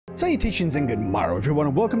Salutations and good morrow everyone,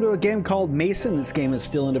 and welcome to a game called Mason. This game is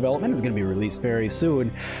still in development. It's going to be released very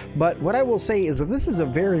soon. But what I will say is that this is a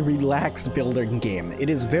very relaxed building game. It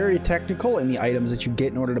is very technical in the items that you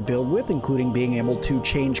get in order to build with, including being able to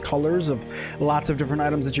change colors of lots of different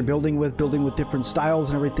items that you're building with different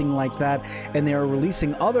styles and everything like that. And they are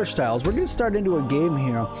releasing other styles. We're going to start into a game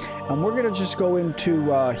here, and we're going to just go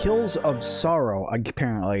into Hills of Sorrow,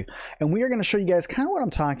 apparently. And we are going to show you guys kind of what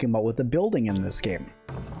I'm talking about with the building in this game.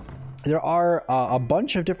 There are a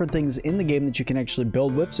bunch of different things in the game that you can actually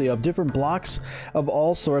build with. So you have different blocks of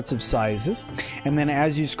all sorts of sizes. And then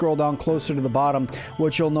as you scroll down closer to the bottom,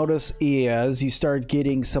 what you'll notice is you start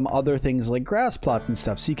getting some other things like grass plots and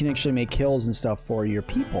stuff. So you can actually make hills and stuff for your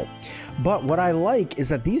people. But what I like is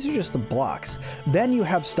that these are just the blocks. Then you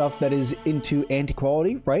have stuff that is into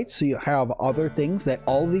anti-quality, right? So you have other things that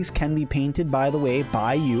all of these can be painted, by the way,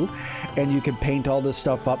 by you. And you can paint all this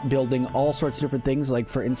stuff up, building all sorts of different things. Like,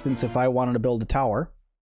 for instance, if I wanted to build a tower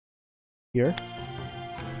here,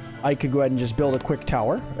 I could go ahead and just build a quick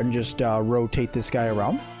tower and just rotate this guy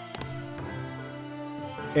around.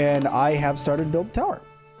 And I have started to build a tower.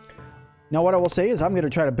 Now what I will say is I'm going to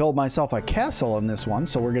try to build myself a castle in this one.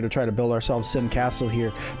 So we're going to try to build ourselves Sim Castle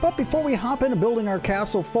here. But before we hop into building our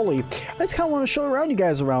castle fully, I just kind of want to show you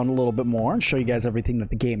guys around a little bit more and show you guys everything that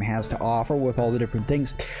the game has to offer with all the different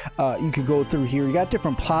things. You could go through here. You got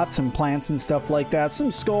different pots and plants and stuff like that. Some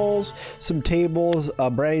skulls, some tables, a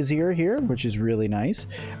brazier here, which is really nice.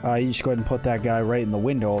 You just go ahead and put that guy right in the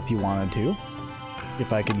window if you wanted to.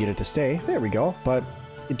 If I could get it to stay. There we go. But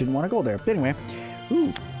it didn't want to go there. But anyway.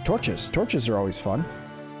 Ooh. Torches. Torches are always fun.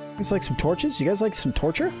 You guys like some torches? You guys like some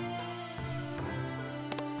torture?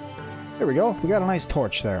 There we go. We got a nice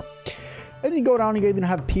torch there. And then you go down, you even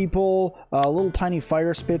have people, little tiny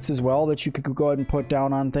fire spits as well that you could go ahead and put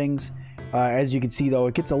down on things. As you can see, though,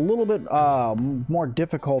 it gets a little bit more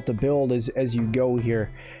difficult to build as you go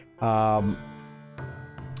here. But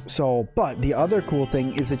the other cool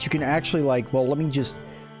thing is that you can actually, like, well, let me just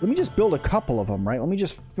build a couple of them, right? Let me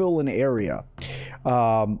just fill an area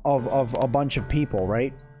of a bunch of people,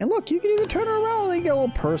 right? And look, you can even turn it around and you get a little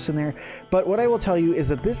person there. But what I will tell you is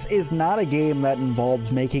that this is not a game that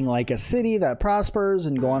involves making like a city that prospers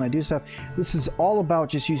and go on and do stuff. This is all about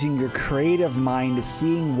just using your creative mind,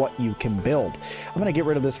 seeing what you can build. I'm going to get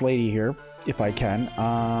rid of this lady here if I can.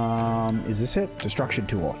 Is this it? Destruction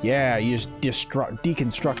tool. Yeah, you just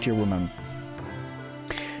deconstruct your woman.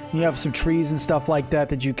 You have some trees and stuff like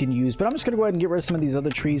that you can use, but I'm just going to go ahead and get rid of some of these other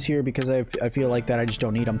trees here because I feel like that I just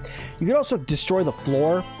don't need them. You can also destroy the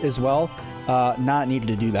floor as well. Not needed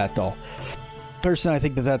to do that though. Personally, I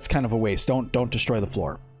think that that's kind of a waste. Don't destroy the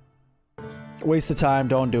floor. Waste of time.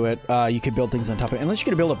 Don't do it. You could build things on top of it. Unless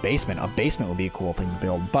you're going to build a basement. A basement would be a cool thing to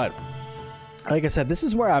build, but like I said, this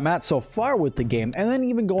is where I'm at so far with the game. And then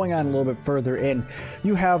even going on a little bit further in,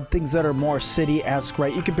 you have things that are more city-esque,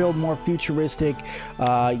 right? You can build more futuristic.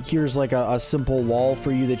 Here's like a simple wall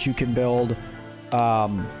for you that you can build.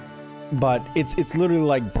 But it's literally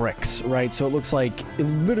like bricks, right? So it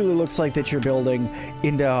literally looks like that you're building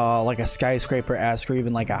into like a skyscraper-esque or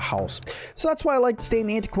even like a house. So that's why I like to stay in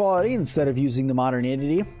the anti-quality instead of using the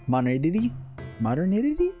modernity?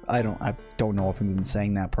 I don't know if I'm even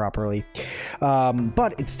saying that properly,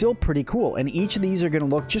 but it's still pretty cool, and each of these are going to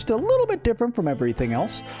look just a little bit different from everything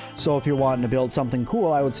else. So if you're wanting to build something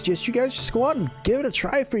cool, I would suggest you guys just go out and give it a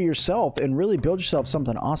try for yourself and really build yourself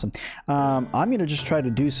something awesome. I'm going to just try to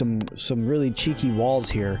do some really cheeky walls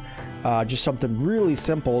here. Just something really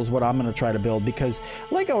simple is what I'm going to try to build, because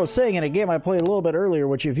like I was saying in a game I played a little bit earlier,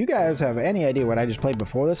 which if you guys have any idea what I just played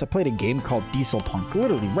before this, I played a game called Diesel Punk,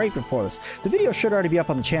 literally right before this. The video should already be up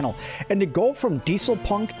on the channel, and to go from Diesel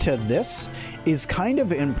Punk to this is kind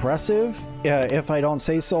of impressive, if I don't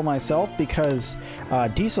say so myself, because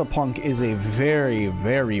Diesel Punk is a very,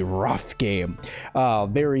 very rough game.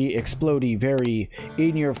 Very explodey, very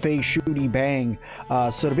in-your-face, shooty bang.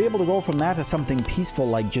 So to be able to go from that to something peaceful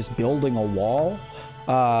like just building a wall,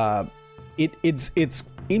 it's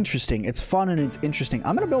interesting. It's fun and it's interesting.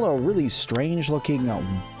 I'm going to build a really strange looking...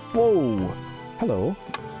 whoa! Hello.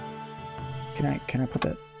 Can I put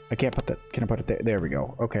that? I can't put that. Can I put it there? There we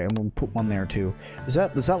go. Okay, I'm gonna put one there too. Is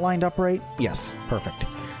that lined up right? Yes, perfect.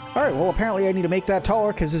 All right. Well, apparently I need to make that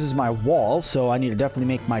taller because this is my wall, so I need to definitely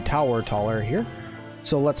make my tower taller here.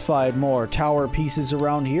 So let's find more tower pieces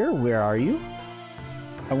around here. Where are you?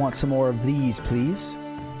 I want some more of these, please.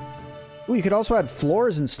 Ooh, you could also add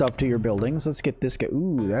floors and stuff to your buildings. Let's get this guy.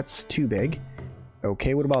 Ooh, that's too big.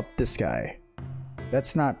 Okay, what about this guy?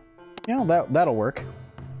 That's not. You know, that'll work.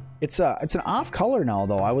 It's an off color now,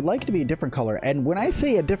 though. I would like it to be a different color. And when I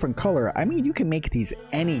say a different color, I mean you can make these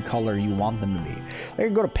any color you want them to be. I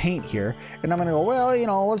can go to paint here, and I'm gonna go, well, you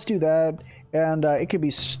know, let's do that. And it could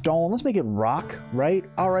be stone. Let's make it rock, right?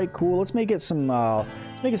 All right, cool. Let's make it some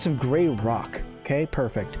gray rock. Okay,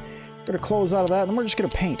 perfect. We're gonna close out of that, and then we're just gonna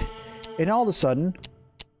paint. And all of a sudden,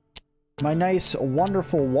 my nice,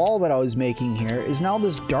 wonderful wall that I was making here is now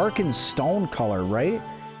this darkened stone color, right?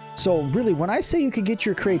 So really, when I say you could get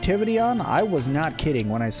your creativity on, I was not kidding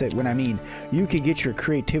when I mean you could get your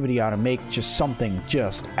creativity on and make just something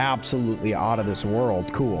just absolutely out of this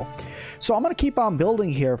world cool. So I'm gonna keep on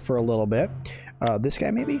building here for a little bit. This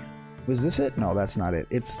guy maybe? Was this it? No, that's not it.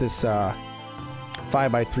 It's this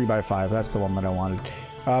 5x3x5. That's the one that I wanted.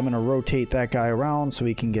 I'm gonna rotate that guy around so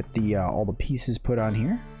we can get the all the pieces put on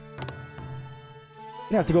here.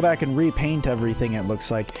 You have to go back and repaint everything, it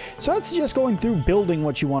looks like. So that's just going through building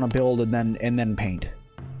what you want to build and then paint.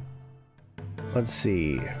 Let's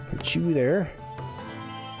see. Put you there.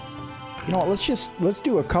 You know what, let's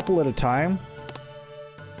do a couple at a time.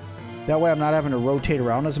 That way I'm not having to rotate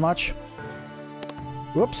around as much.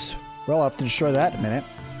 Whoops. Well, I'll have to destroy that in a minute.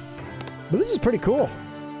 But this is pretty cool.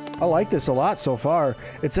 I like this a lot so far.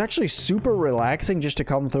 It's actually super relaxing just to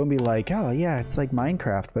come through and be like, oh yeah, it's like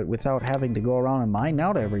Minecraft, but without having to go around and mine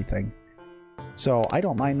out everything. So I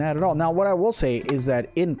don't mind that at all. Now what I will say is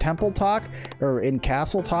that in Temple Talk, or in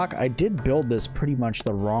Castle Talk, I did build this pretty much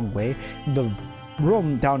the wrong way. The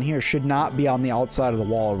room down here should not be on the outside of the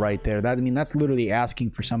wall right there. I mean, that's literally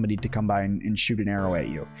asking for somebody to come by and shoot an arrow at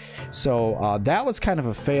you. So that was kind of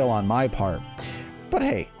a fail on my part. But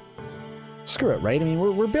hey, screw it, right? I mean,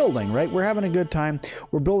 we're building, right? We're having a good time.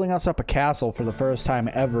 We're building us up a castle for the first time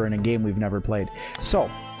ever in a game we've never played.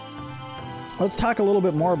 So, let's talk a little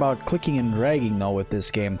bit more about clicking and dragging, though, with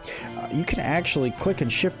this game. You can actually click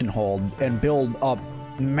and shift and hold and build up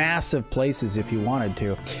massive places if you wanted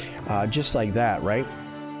to. Just like that, right?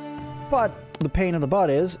 But the pain in the butt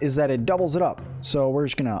is that it doubles it up. So, we're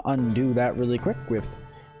just going to undo that really quick with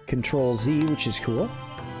Control-Z, which is cool.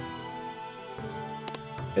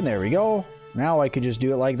 And there we go. Now I could just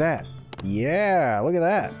do it like that. Yeah, look at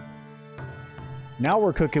that. Now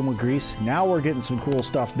we're cooking with grease. Now we're getting some cool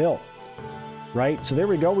stuff built. Right? So there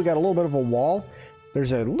we go. We got a little bit of a wall.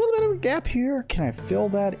 There's a little bit of a gap here. Can I fill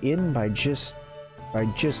that in by just,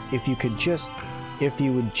 if you would just,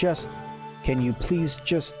 can you please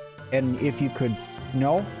just, and if you could,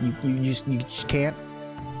 no, you just can't.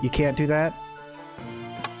 You can't do that.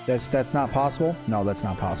 That's not possible? No, that's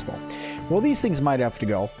not possible. Well, these things might have to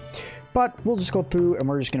go. But we'll just go through and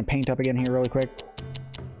we're just going to paint up again here really quick.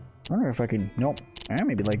 I wonder if I can... Nope.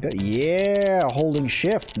 Maybe like that. Yeah! Holding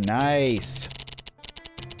shift. Nice.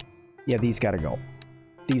 Yeah, these got to go.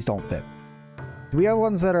 These don't fit. Do we have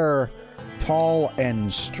ones that are tall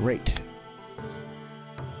and straight?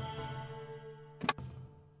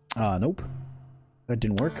 Nope. That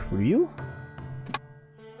didn't work. Were you?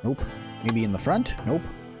 Nope. Maybe in the front? Nope.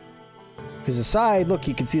 Because the side, look,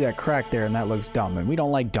 you can see that crack there, and that looks dumb, and we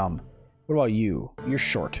don't like dumb. What about you? You're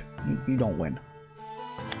short. You don't win.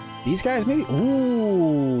 These guys, maybe?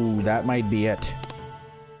 Ooh, that might be it.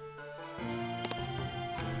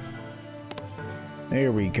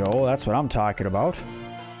 There we go. That's what I'm talking about.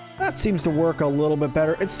 That seems to work a little bit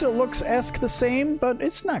better. It still looks the same, but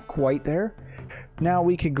it's not quite there. Now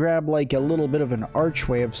we could grab, like, a little bit of an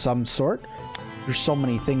archway of some sort. There's so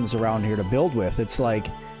many things around here to build with. It's like...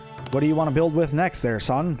 What do you want to build with next there,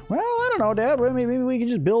 son? Well, I don't know, Dad. Well, maybe we can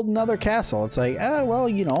just build another castle. It's like, well,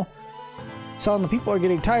 you know. Son, the people are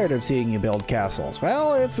getting tired of seeing you build castles.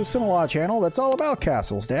 Well, it's a Sim-Alot channel that's all about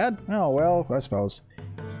castles, Dad. Oh, well, I suppose.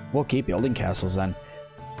 We'll keep building castles then.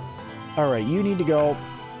 Alright, you need to go.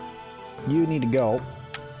 You need to go.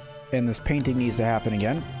 And this painting needs to happen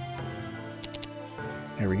again.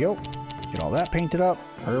 There we go. Get all that painted up.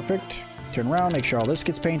 Perfect. Turn around, make sure all this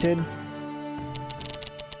gets painted.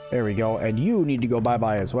 There we go. And you need to go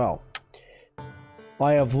bye-bye as well.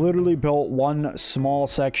 I have literally built one small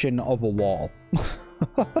section of a wall.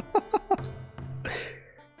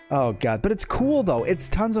 Oh, God. But it's cool, though. It's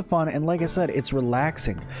tons of fun. And like I said, it's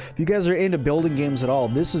relaxing. If you guys are into building games at all,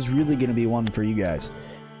 this is really going to be one for you guys.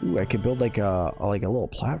 Ooh, I could build like a little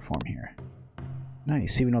platform here.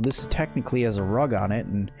 Nice. Even though this technically has a rug on it,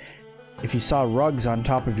 and if you saw rugs on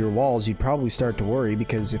top of your walls, you'd probably start to worry,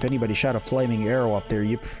 because if anybody shot a flaming arrow up there,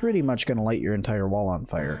 you're pretty much going to light your entire wall on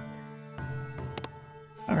fire.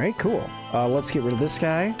 Alright, cool. Let's get rid of this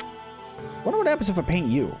guy. Wonder what happens if I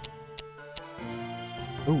paint you.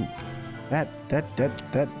 Ooh. That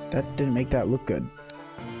didn't make that look good.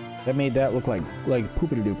 That made that look like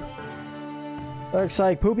poopy-de-doop. Looks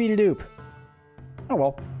like poopy-de-doop. Oh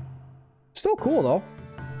well. Still cool though.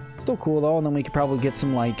 Still cool though, and then we could probably get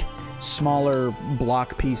some like smaller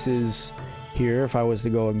block pieces here if I was to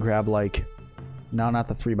go and grab like, no, not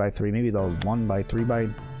the 3x3, maybe the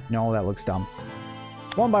 1x3x, no, that looks dumb.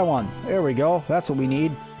 1x1, there we go, that's what we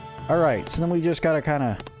need. All right, so then we just gotta kind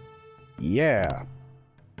of, yeah.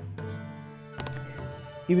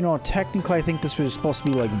 Even though technically I think this was supposed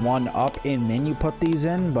to be like one up and then you put these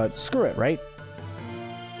in, but screw it, right?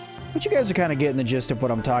 But you guys are kind of getting the gist of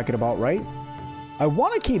what I'm talking about, right? I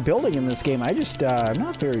want to keep building in this game. I just, I'm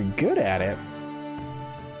not very good at it.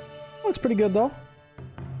 Looks pretty good though.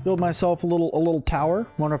 Build myself a little tower.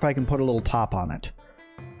 Wonder if I can put a little top on it.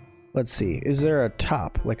 Let's see. Is there a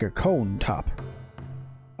top? Like a cone top?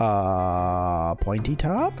 Pointy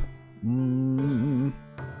top?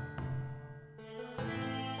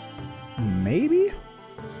 Maybe?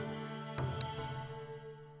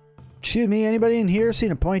 Excuse me, anybody in here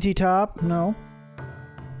seen a pointy top? No.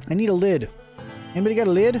 I need a lid. Anybody got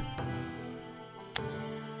a lid?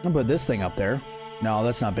 I'll put this thing up there. No,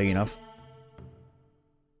 that's not big enough.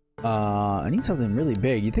 I need something really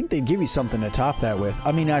big. You think they'd give you something to top that with?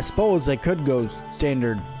 I mean, I suppose they could go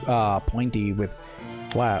standard pointy with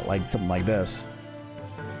flat, like something like this.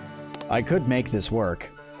 I could make this work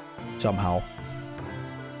somehow.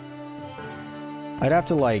 I'd have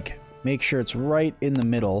to like make sure it's right in the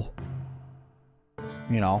middle.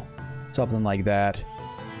 You know, something like that.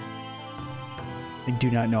 I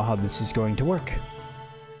do not know how this is going to work.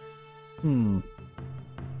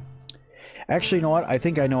 Actually, you know what? I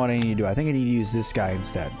think I know what I need to do. I think I need to use this guy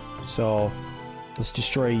instead. So, let's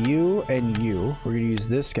destroy you and you. We're going to use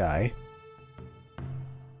this guy.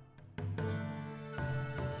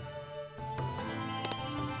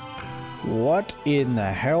 What in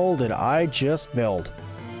the hell did I just build?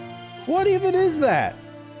 What even is that?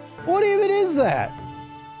 What even is that?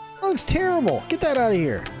 That looks terrible. Get that out of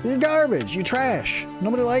here. You're garbage. You're trash.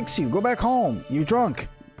 Nobody likes you. Go back home. You're drunk.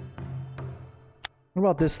 What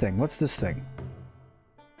about this thing? What's this thing?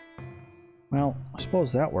 Well, I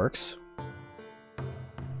suppose that works.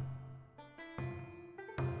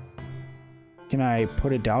 Can I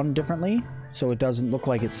put it down differently so it doesn't look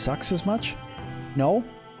like it sucks as much? No?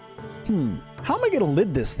 How am I gonna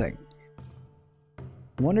lid this thing?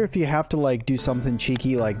 I wonder if you have to like do something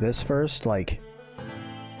cheeky like this first, like,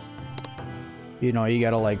 you know, you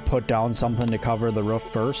gotta like put down something to cover the roof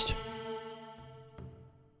first.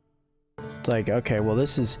 It's like, okay, well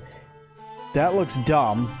this is, that looks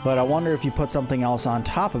dumb, but I wonder if you put something else on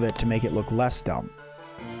top of it to make it look less dumb.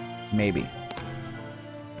 Maybe.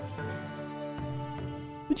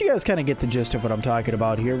 But you guys kind of get the gist of what I'm talking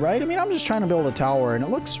about here, right? I mean, I'm just trying to build a tower and it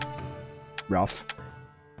looks rough.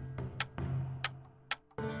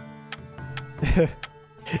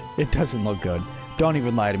 It doesn't look good. Don't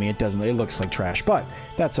even lie to me, it doesn't. It looks like trash, but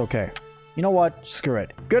that's okay. You know what? Screw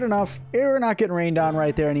it. Good enough. We're not getting rained on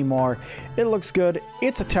right there anymore. It looks good.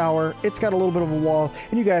 It's a tower. It's got a little bit of a wall.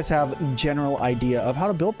 And you guys have a general idea of how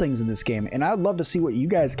to build things in this game. And I'd love to see what you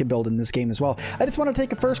guys can build in this game as well. I just want to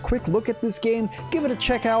take a first quick look at this game, give it a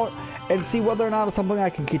check out, and see whether or not it's something I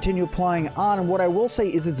can continue applying on. And what I will say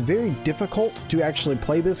is it's very difficult to actually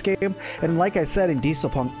play this game. And like I said in Diesel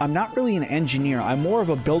Punk, I'm not really an engineer. I'm more of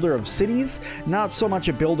a builder of cities, not so much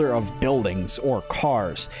a builder of buildings or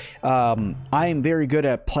cars. I am very good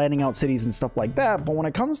at planning out cities and stuff like that, but when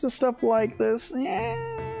it comes to stuff like this,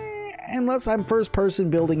 unless I'm first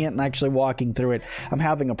person building it and actually walking through it, I'm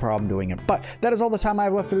having a problem doing it. But that is all the time I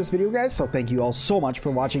have left for this video, guys, so thank you all so much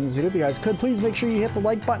for watching this video. If you guys could, please make sure you hit the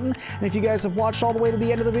like button, and if you guys have watched all the way to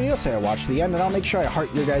the end of the video, say I watched the end, and I'll make sure I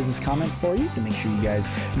heart your guys' comment for you to make sure you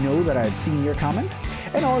guys know that I've seen your comment.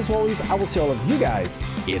 And as always, I will see all of you guys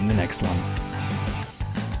in the next one.